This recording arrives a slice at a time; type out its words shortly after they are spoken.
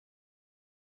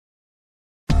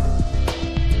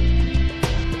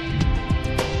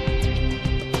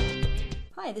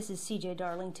Hi, this is CJ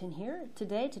Darlington here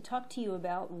today to talk to you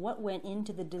about what went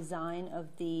into the design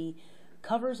of the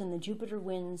covers in the Jupiter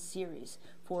Winds series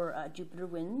for Jupiter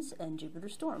Winds and Jupiter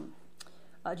Storm.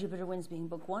 Jupiter Winds being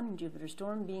book 1 and Jupiter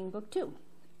Storm being book 2.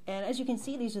 And as you can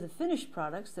see, these are the finished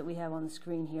products that we have on the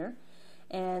screen here.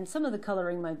 And some of the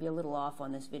coloring might be a little off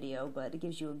on this video, but it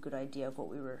gives you a good idea of what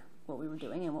we were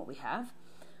doing and what we have.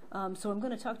 So I'm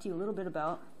going to talk to you a little bit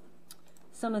about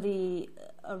some of the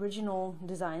original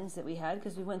designs that we had,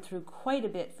 because we went through quite a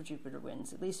bit for Jupiter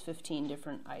Winds, at least 15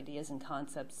 different ideas and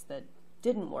concepts that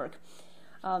didn't work.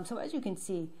 So as you can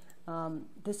see,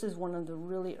 this is one of the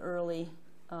really early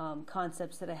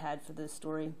concepts that I had for this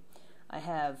story. I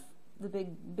have the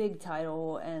big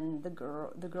title and the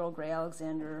girl Gray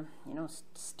Alexander, you know,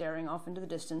 staring off into the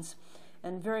distance,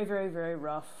 and very, very, very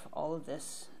rough all of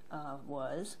this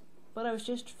was, but I was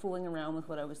just fooling around with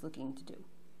what I was looking to do.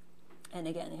 And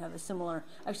again, you have a similar,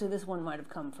 actually this one might have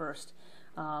come first.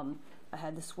 I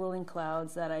had the swirling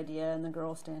clouds, that idea, and the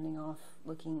girl standing off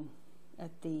looking at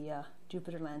the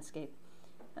Jupiter landscape.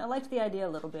 I liked the idea a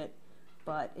little bit,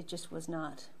 but it just was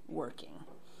not working.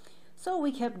 So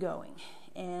we kept going,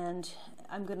 and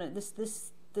I'm gonna, this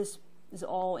is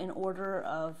all in order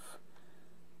of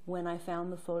when I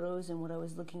found the photos and what I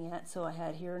was looking at. So I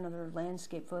had here another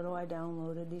landscape photo I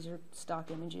downloaded. These are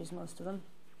stock images, most of them.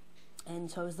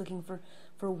 And so I was looking for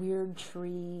weird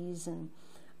trees and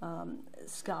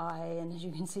sky, and as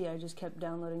you can see, I just kept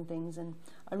downloading things, and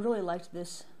I really liked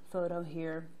this photo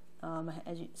here.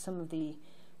 Some of the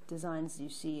designs you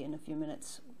see in a few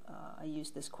minutes, I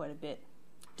used this quite a bit.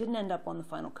 Didn't end up on the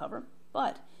final cover,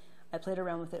 but I played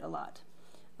around with it a lot.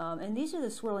 And these are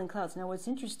the swirling clouds. Now what's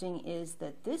interesting is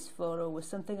that this photo was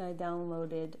something I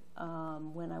downloaded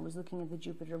when I was looking at the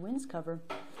Jupiter Winds cover,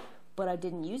 but I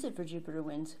didn't use it for Jupiter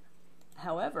Winds.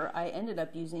 However, I ended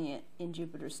up using it in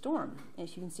Jupiter Storm.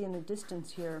 As you can see in the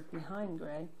distance here behind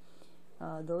Gray,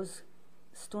 those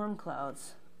storm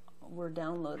clouds were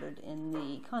downloaded in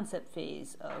the concept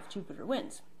phase of Jupiter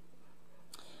Winds.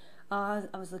 I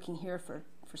was looking here for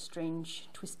strange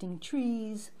twisting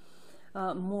trees,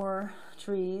 more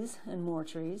trees and more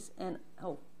trees, and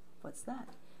oh, what's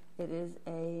that? It is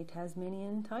a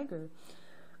Tasmanian tiger,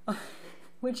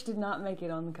 which did not make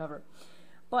it on the cover.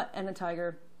 And a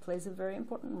tiger plays a very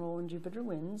important role in Jupiter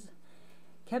Winds.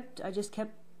 I just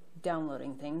kept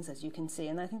downloading things, as you can see,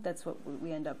 and I think that's what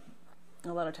we end up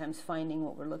a lot of times finding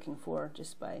what we're looking for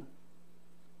just by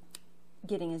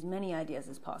getting as many ideas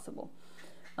as possible.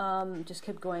 Just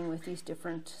kept going with these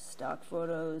different stock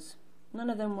photos. None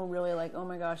of them were really like, oh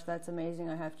my gosh, that's amazing,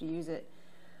 I have to use it.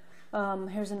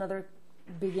 Here's another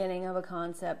beginning of a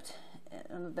concept,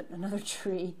 another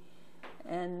tree.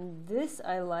 And this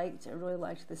I liked. I really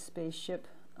liked the spaceship,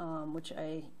 which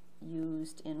I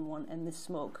used in one, and the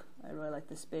smoke. I really liked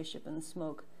the spaceship and the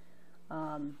smoke.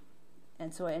 And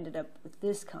so I ended up with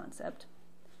this concept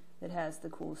that has the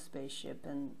cool spaceship,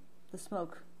 and the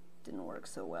smoke didn't work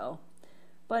so well.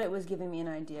 But it was giving me an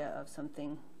idea of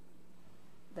something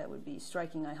that would be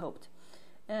striking, I hoped.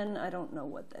 And I don't know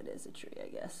what that is, a tree, I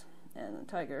guess. And the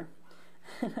tiger.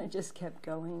 And I just kept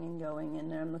going and going,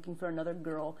 and I'm looking for another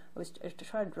girl. I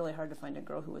tried really hard to find a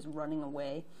girl who was running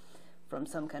away from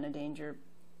some kind of danger.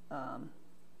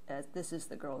 As this is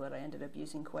the girl that I ended up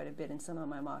using quite a bit in some of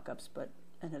my mock-ups, but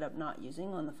ended up not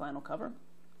using on the final cover.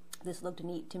 This looked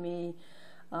neat to me.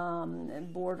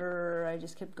 Border, I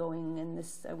just kept going, and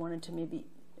this I wanted to maybe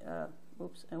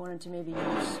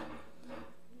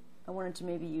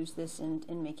use this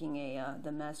in making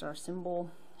the Masdar symbol.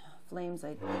 Flames,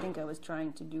 I think I was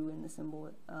trying to do in the symbol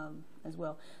as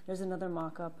well. There's another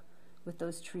mock-up with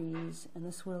those trees and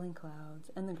the swirling clouds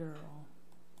and the girl,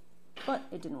 but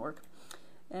it didn't work.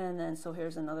 And then so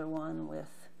here's another one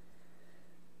with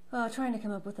trying to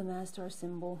come up with the Masdar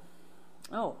symbol.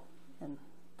 Oh, and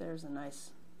there's a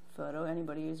nice photo.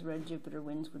 Anybody who's read Jupiter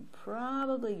Winds would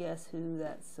probably guess who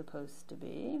that's supposed to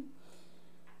be.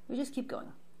 We just keep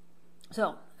going.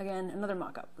 So again, another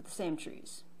mock-up with the same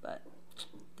trees, but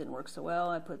didn't work so well.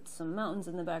 I put some mountains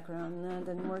in the background, and that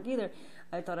didn't work either.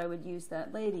 I thought I would use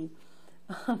that lady,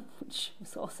 which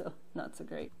was also not so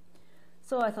great.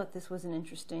 So I thought this was an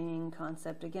interesting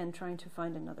concept, again, trying to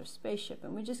find another spaceship,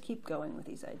 and we just keep going with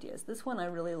these ideas. This one I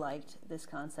really liked, this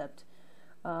concept,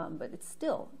 but it's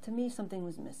still, to me, something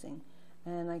was missing.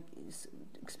 And I was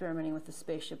experimenting with the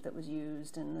spaceship that was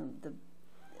used, and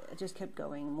I just kept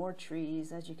going. More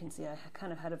trees. As you can see, I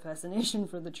kind of had a fascination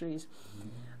for the trees.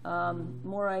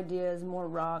 More ideas, more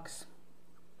rocks.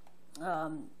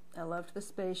 I loved the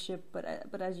spaceship, but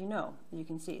as you know, you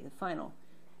can see the final,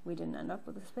 we didn't end up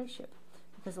with a spaceship,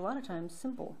 because a lot of times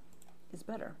simple is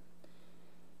better.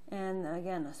 And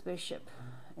again, a spaceship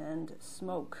and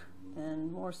smoke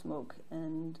and more smoke.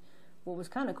 And what was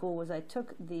kind of cool was I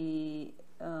took the,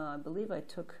 I believe I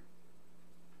took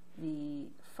the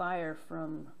fire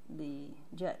from the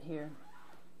jet here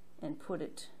and put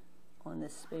it on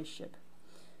this spaceship,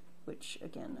 which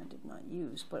again I did not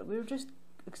use, but we were just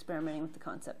experimenting with the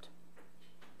concept.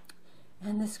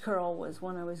 And this girl was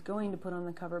one I was going to put on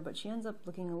the cover, but she ends up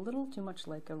looking a little too much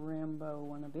like a Rambo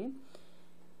wannabe.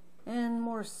 And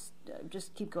more,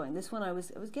 just keep going. This one I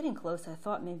was getting close. I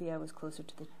thought maybe I was closer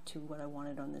to what I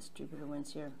wanted on this Jupiter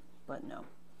Winds here, but no,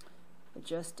 it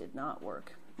just did not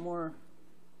work. More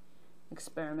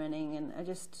experimenting, and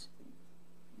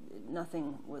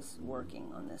nothing was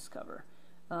working on this cover.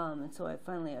 And so I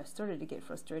started to get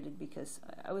frustrated because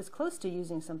I was close to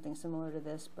using something similar to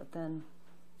this, but then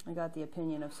I got the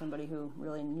opinion of somebody who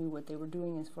really knew what they were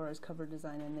doing as far as cover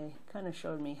design, and they kind of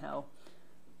showed me how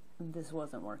this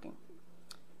wasn't working.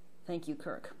 Thank you,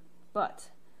 Kirk. But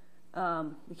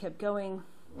we kept going.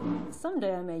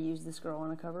 Someday I may use this girl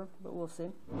on a cover, but we'll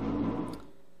see.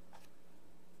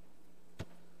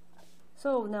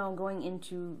 So now going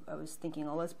into, I was thinking,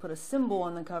 oh, let's put a symbol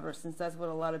on the cover, since that's what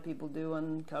a lot of people do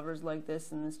on covers like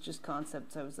this, and it's just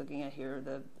concepts I was looking at here,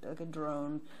 like a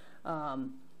drone.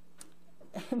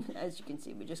 As you can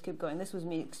see, we just kept going. This was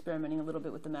me experimenting a little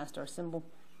bit with the Mastar symbol.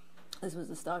 This was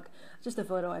the stock, just a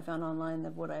photo I found online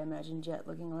of what I imagined Jet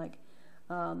looking like.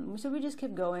 So we just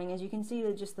kept going. As you can see,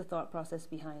 just the thought process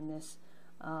behind this.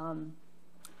 None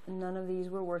of these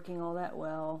were working all that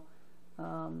well.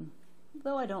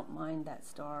 Though I don't mind that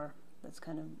star. That's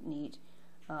kind of neat.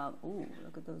 Ooh,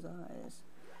 look at those eyes.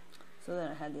 So then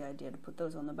I had the idea to put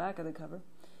those on the back of the cover.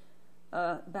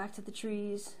 Back to the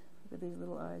trees. Look at these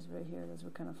little eyes right here. Those were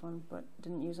kind of fun, but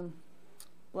didn't use them.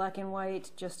 Black and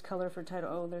white, just color for title.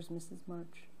 Oh, there's Mrs.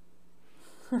 March.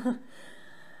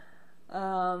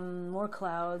 More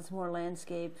clouds, more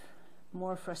landscape,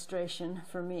 more frustration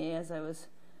for me as those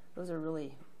are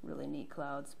really, really neat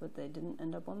clouds, but they didn't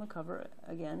end up on the cover.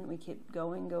 Again, we kept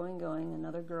going, going, going.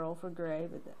 Another girl for gray,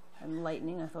 and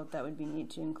lightning. I thought that would be neat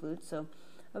to include. So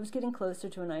I was getting closer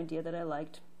to an idea that I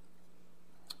liked.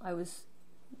 I was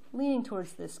leaning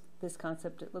towards this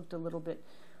concept. It looked a little bit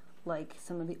like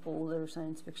some of the older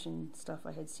science fiction stuff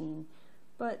I had seen,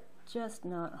 but just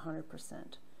not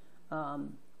 100%.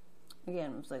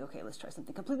 Again, I was like, okay, let's try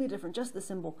something completely different, just the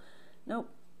symbol. Nope.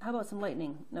 How about some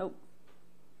lightning? Nope.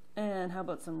 And how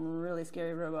about some really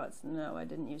scary robots? No, I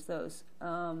didn't use those.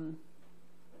 And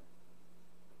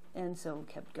so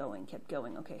kept going.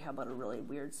 Okay, how about a really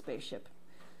weird spaceship?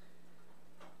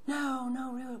 No,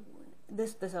 really.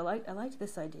 I liked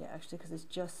this idea actually, because it's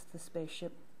just the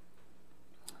spaceship.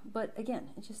 But again,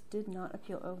 it just did not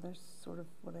appeal. Oh, there's sort of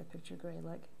what I picture gray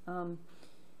like.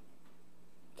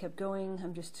 Kept going.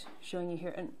 I'm just showing you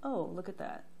here, and oh, look at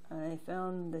that. I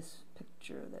found this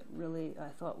picture that really I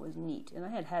thought was neat, and I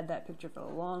had that picture for a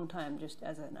long time, just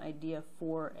as an idea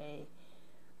for a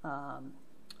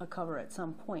cover at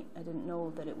some point. I didn't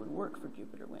know that it would work for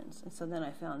Jupiter Winds, and so then I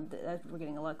found that we're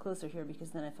getting a lot closer here, because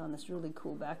then I found this really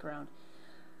cool background.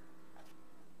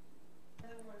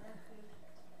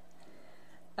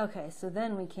 Okay, so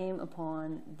then we came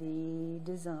upon the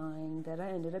design that I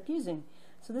ended up using.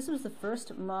 So this was the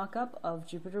first mock-up of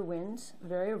Jupiter Winds,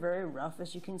 very, very rough,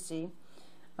 as you can see,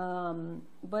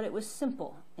 but it was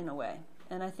simple in a way,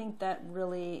 and I think that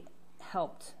really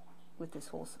helped with this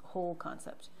whole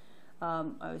concept.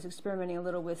 I was experimenting a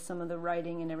little with some of the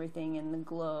writing and everything and the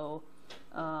glow,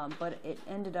 but it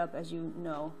ended up, as you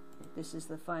know, this is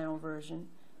the final version,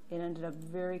 it ended up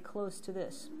very close to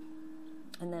this.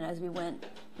 And then as we went,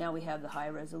 now we have the high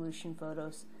resolution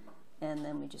photos, and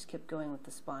then we just kept going with the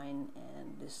spine,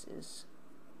 and this is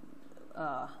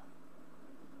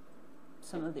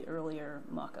some of the earlier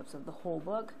mock-ups of the whole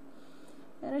book.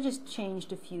 And I just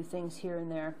changed a few things here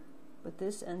and there, but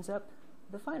this ends up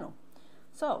the final.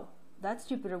 So that's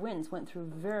Jupiter Winds. Went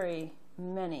through very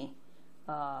many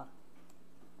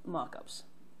mock-ups.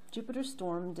 Jupiter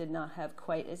Storm did not have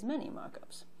quite as many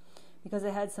mock-ups, because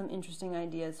I had some interesting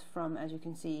ideas from, as you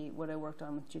can see, what I worked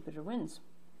on with Jupiter Winds.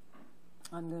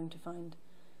 I'm going to find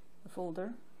a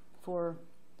folder for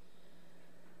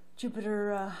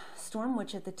Jupiter Storm,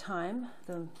 which at the time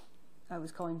I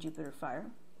was calling Jupiter Fire.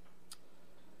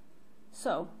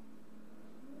 So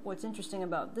what's interesting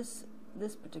about this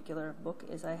particular book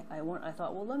is I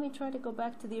thought, well, let me try to go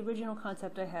back to the original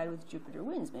concept I had with Jupiter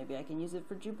Winds. Maybe I can use it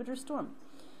for Jupiter Storm,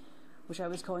 which I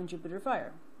was calling Jupiter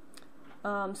Fire.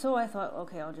 So I thought,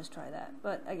 okay, I'll just try that.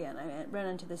 But again, I ran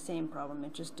into the same problem.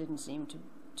 It just didn't seem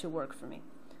to work for me.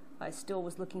 I still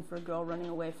was looking for a girl running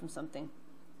away from something.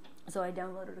 So I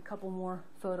downloaded a couple more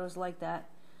photos like that.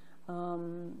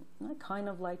 I kind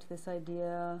of liked this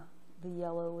idea. The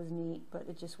yellow was neat, but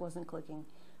it just wasn't clicking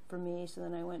for me. So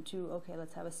then I went to, okay,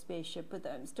 let's have a spaceship. But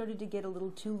that started to get a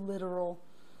little too literal.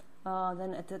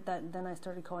 Then I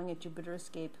started calling it Jupiter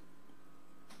Escape.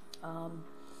 And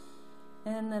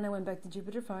then I went back to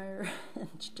Jupiter Fire and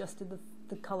adjusted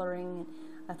the coloring.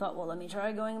 I thought, well, let me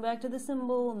try going back to the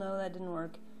symbol. No, that didn't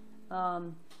work.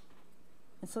 And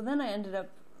so then I ended up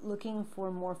looking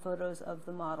for more photos of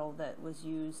the model that was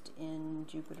used in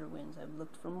Jupiter Winds. I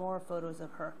looked for more photos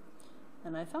of her,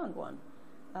 and I found one.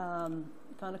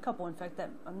 Found a couple. In fact, that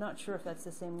I'm not sure if that's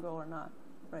the same girl or not,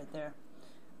 right there.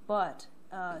 But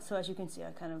so as you can see,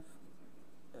 I kind of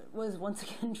was once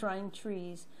again trying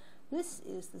trees. This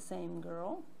is the same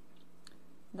girl.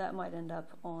 That might end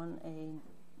up on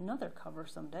another cover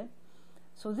someday.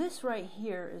 So this right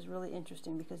here is really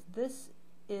interesting because this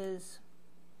is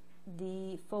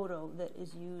the photo that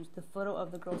is used, the photo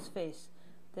of the girl's face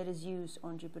that is used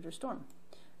on Jupiter Storm.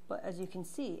 But as you can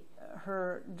see,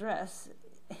 her dress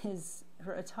is,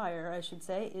 her attire, I should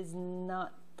say, is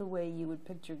not the way you would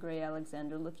picture Gray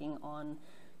Alexander looking on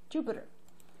Jupiter.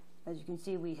 As you can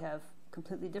see, we have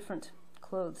completely different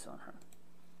clothes on her.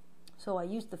 So I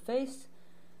used the face,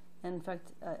 and in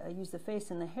fact, I used the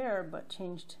face and the hair, but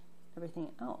changed everything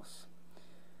else.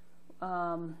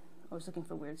 I was looking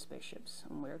for weird spaceships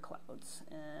and weird clouds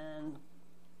and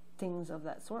things of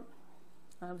that sort.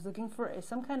 I was looking for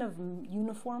some kind of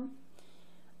uniform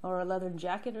or a leather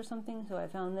jacket or something, so I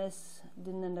found this.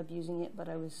 Didn't end up using it, but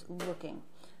I was looking.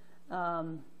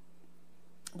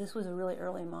 This was a really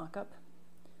early mock-up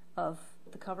of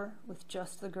the cover with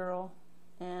just the girl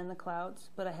and the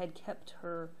clouds, but I had kept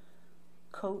her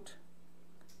coat.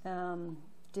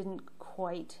 Didn't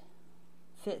quite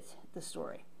fit the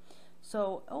story.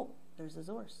 So, oh, there's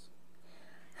Azores.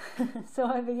 So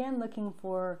I began looking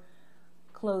for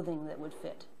clothing that would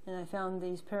fit, and I found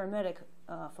these paramedic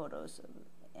photos,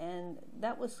 and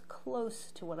that was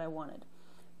close to what I wanted.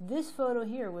 This photo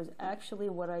here was actually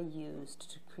what I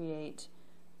used to create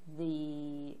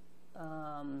the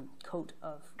coat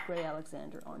of Gray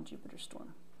Alexander on Jupiter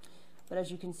Storm. But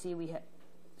as you can see, we had,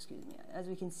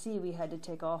 we had to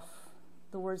take off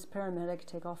the words paramedic,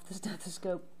 take off the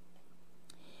stethoscope.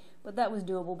 But that was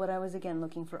doable, but I was again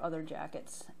looking for other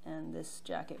jackets, and this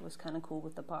jacket was kind of cool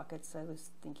with the pockets. I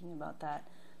was thinking about that.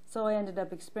 So I ended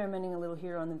up experimenting a little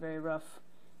here on the very rough,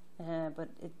 but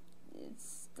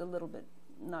it's a little bit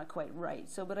not quite right.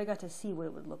 So, but I got to see what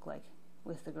it would look like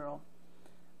with the girl.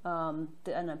 And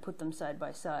I put them side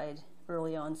by side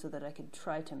early on so that I could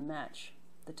try to match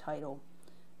the title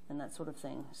and that sort of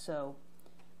thing. So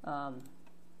I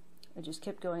just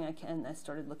kept going. I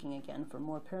started looking again for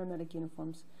more paramedic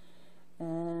uniforms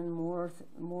and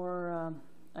more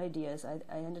ideas.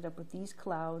 I ended up with these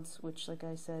clouds, which, like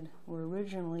I said, were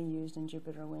originally used in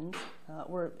Jupiter Winds,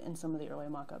 were in some of the early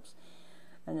mock-ups.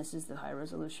 And this is the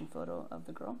high-resolution photo of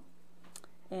the girl.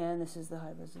 And this is the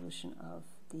high-resolution of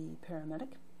the paramedic.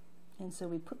 And so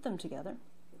we put them together,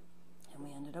 and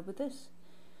we ended up with this.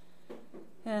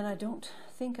 And I don't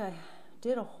think I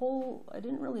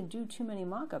didn't really do too many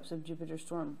mock-ups of Jupiter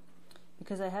Storm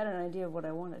because I had an idea of what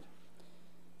I wanted.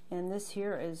 And this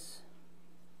here is,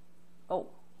 oh,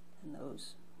 and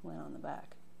those went on the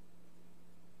back.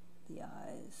 The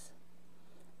eyes.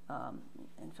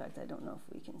 In fact, I don't know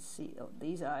if we can see, oh,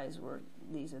 these are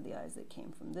the eyes that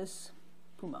came from this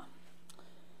puma.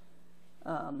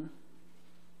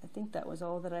 I think that was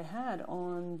all that I had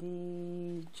on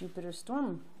the Jupiter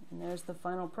Storm. And there's the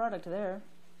final product there,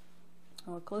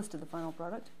 or close to the final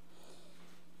product,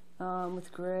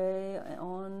 with Gray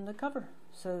on the cover.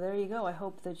 So there you go. I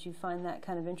hope that you find that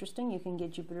kind of interesting. You can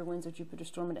get Jupiter Winds or Jupiter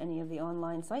Storm at any of the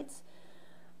online sites.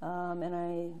 And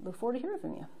I look forward to hearing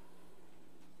from you.